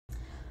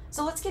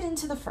So let's get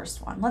into the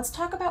first one. Let's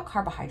talk about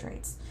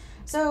carbohydrates.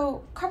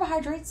 So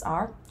carbohydrates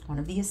are one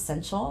of the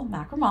essential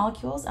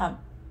macromolecules,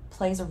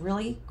 plays a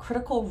really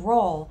critical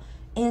role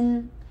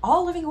in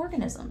all living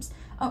organisms.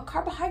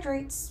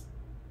 Carbohydrates,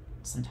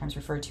 sometimes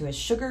referred to as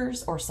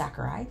sugars or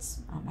saccharides,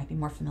 might be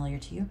more familiar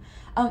to you.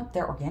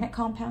 They're organic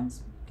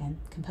compounds, again,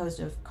 composed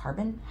of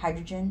carbon,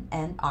 hydrogen,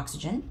 and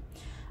oxygen.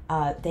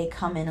 They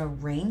come in a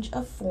range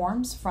of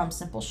forms from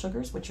simple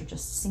sugars, which are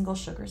just single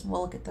sugars, and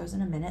we'll look at those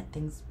in a minute,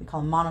 things we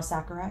call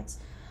monosaccharides.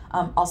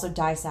 Also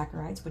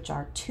disaccharides, which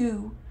are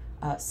two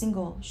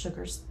single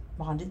sugars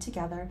bonded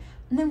together,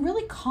 and then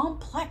really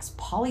complex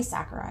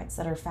polysaccharides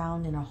that are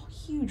found in a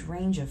huge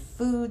range of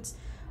foods,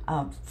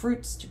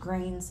 fruits to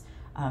grains.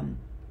 And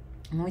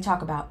when we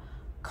talk about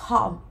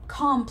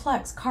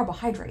complex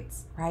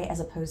carbohydrates, right, as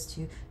opposed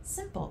to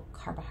simple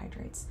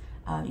carbohydrates,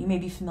 you may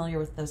be familiar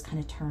with those kind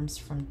of terms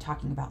from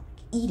talking about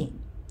eating,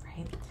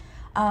 right?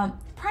 The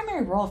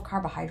primary role of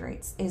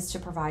carbohydrates is to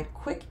provide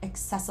quick,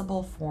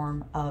 accessible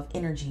form of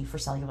energy for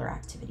cellular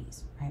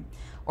activities, right?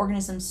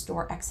 Organisms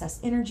store excess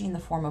energy in the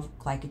form of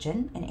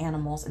glycogen in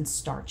animals and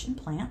starch in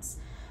plants.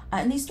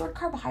 And these stored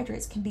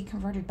carbohydrates can be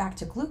converted back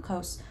to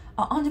glucose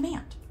on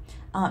demand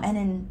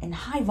and in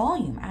high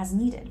volume as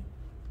needed.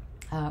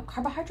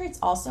 Carbohydrates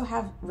also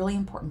have really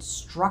important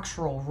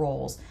structural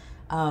roles,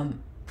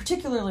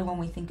 particularly when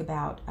we think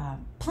about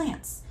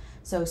plants.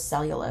 So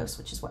cellulose,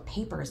 which is what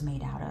paper is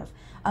made out of,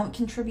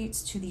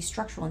 contributes to the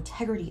structural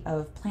integrity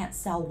of plant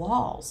cell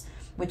walls,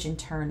 which in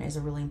turn is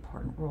a really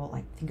important role.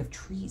 Like think of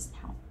trees and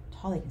how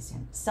tall they can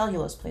stand.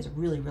 Cellulose plays a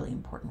really, really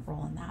important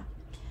role in that.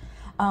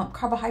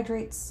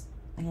 Carbohydrates,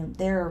 again,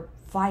 they're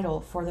vital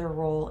for their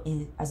role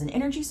as an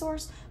energy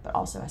source, but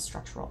also as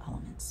structural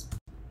elements.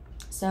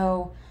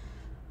 So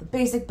the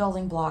basic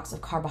building blocks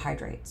of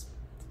carbohydrates,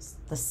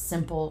 the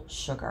simple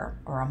sugar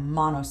or a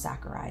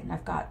monosaccharide, and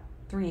I've got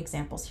 3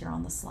 examples here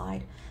on the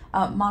slide.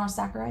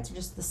 Monosaccharides are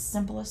just the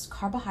simplest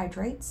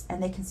carbohydrates,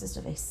 and they consist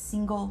of a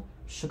single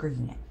sugar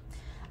unit.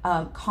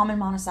 Common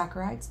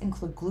monosaccharides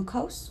include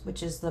glucose,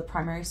 which is the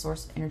primary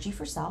source of energy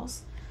for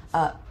cells,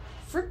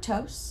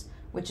 fructose,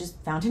 which is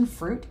found in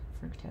fruit,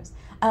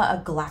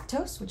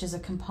 galactose, which is a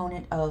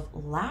component of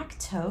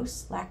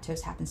lactose.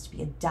 Lactose happens to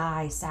be a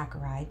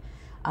disaccharide.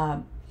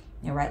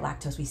 Right,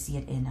 lactose, we see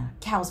it in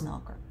cow's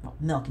milk or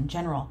milk in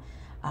general.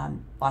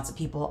 Lots of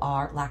people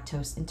are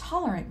lactose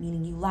intolerant,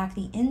 meaning you lack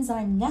the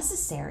enzyme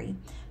necessary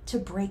to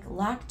break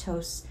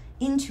lactose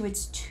into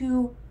its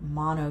 2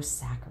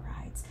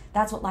 monosaccharides.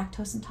 That's what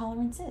lactose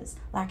intolerance is.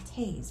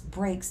 Lactase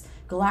breaks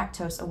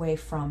galactose away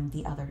from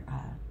the other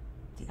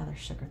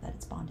sugar that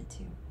it's bonded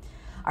to.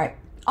 All right,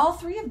 all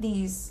 3 of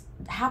these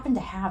happen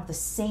to have the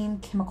same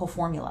chemical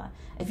formula.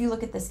 If you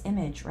look at this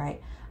image,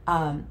 right,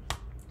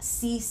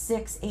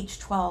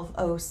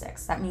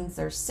 C6H12O6. That means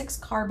there's 6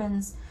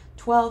 carbons,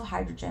 12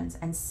 hydrogens,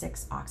 and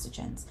 6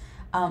 oxygens.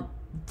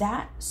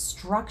 That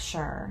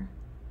structure,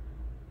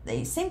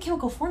 the same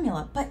chemical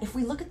formula, but if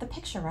we look at the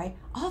picture, right,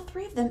 all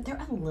 3 of them, they're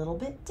a little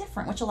bit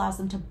different, which allows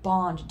them to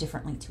bond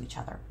differently to each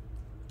other.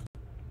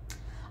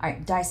 All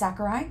right,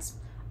 disaccharides,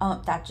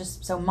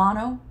 so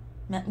mono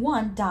meant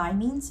 1, di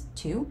means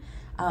 2.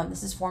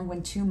 This is formed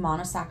when 2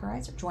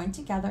 monosaccharides are joined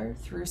together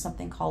through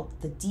something called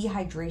the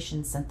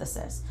dehydration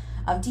synthesis.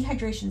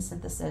 Dehydration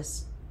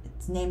synthesis,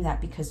 it's named that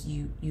because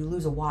you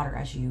lose a water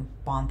as you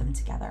bond them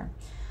together.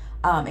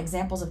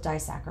 Examples of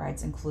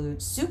disaccharides include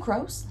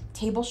sucrose, like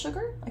table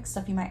sugar, like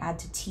stuff you might add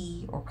to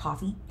tea or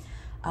coffee.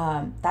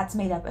 That's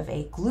made up of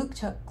a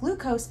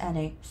glucose and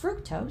a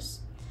fructose.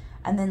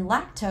 And then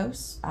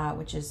lactose,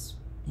 which is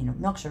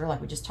milk sugar,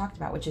 like we just talked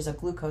about, which is a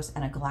glucose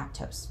and a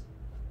galactose.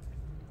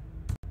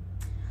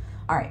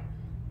 All right,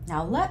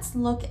 now let's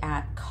look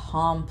at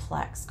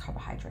complex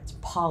carbohydrates,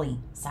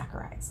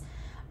 polysaccharides.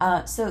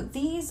 So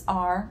these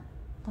are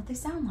what they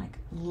sound like.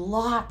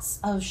 Lots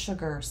of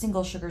sugar,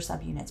 single sugar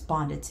subunits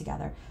bonded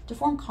together to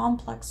form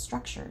complex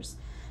structures.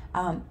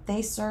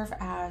 They serve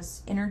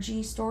as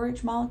energy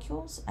storage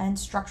molecules and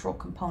structural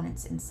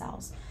components in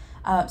cells.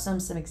 Some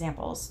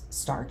examples: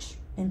 starch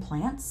in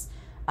plants.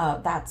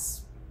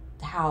 That's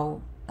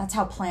how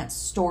plants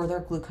store their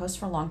glucose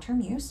for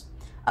long-term use.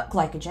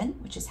 Glycogen,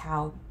 which is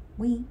how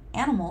we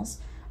animals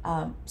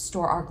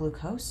store our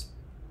glucose.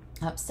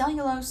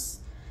 Cellulose,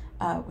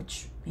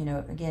 which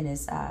again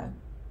is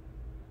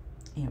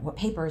what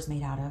paper is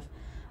made out of,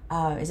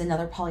 is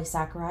another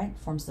polysaccharide,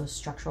 forms those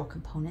structural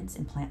components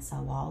in plant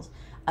cell walls.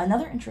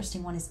 Another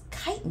interesting one is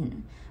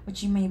chitin,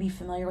 which you may be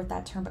familiar with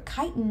that term, but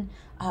chitin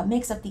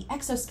makes up the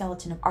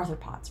exoskeleton of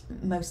arthropods,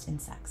 most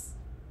insects.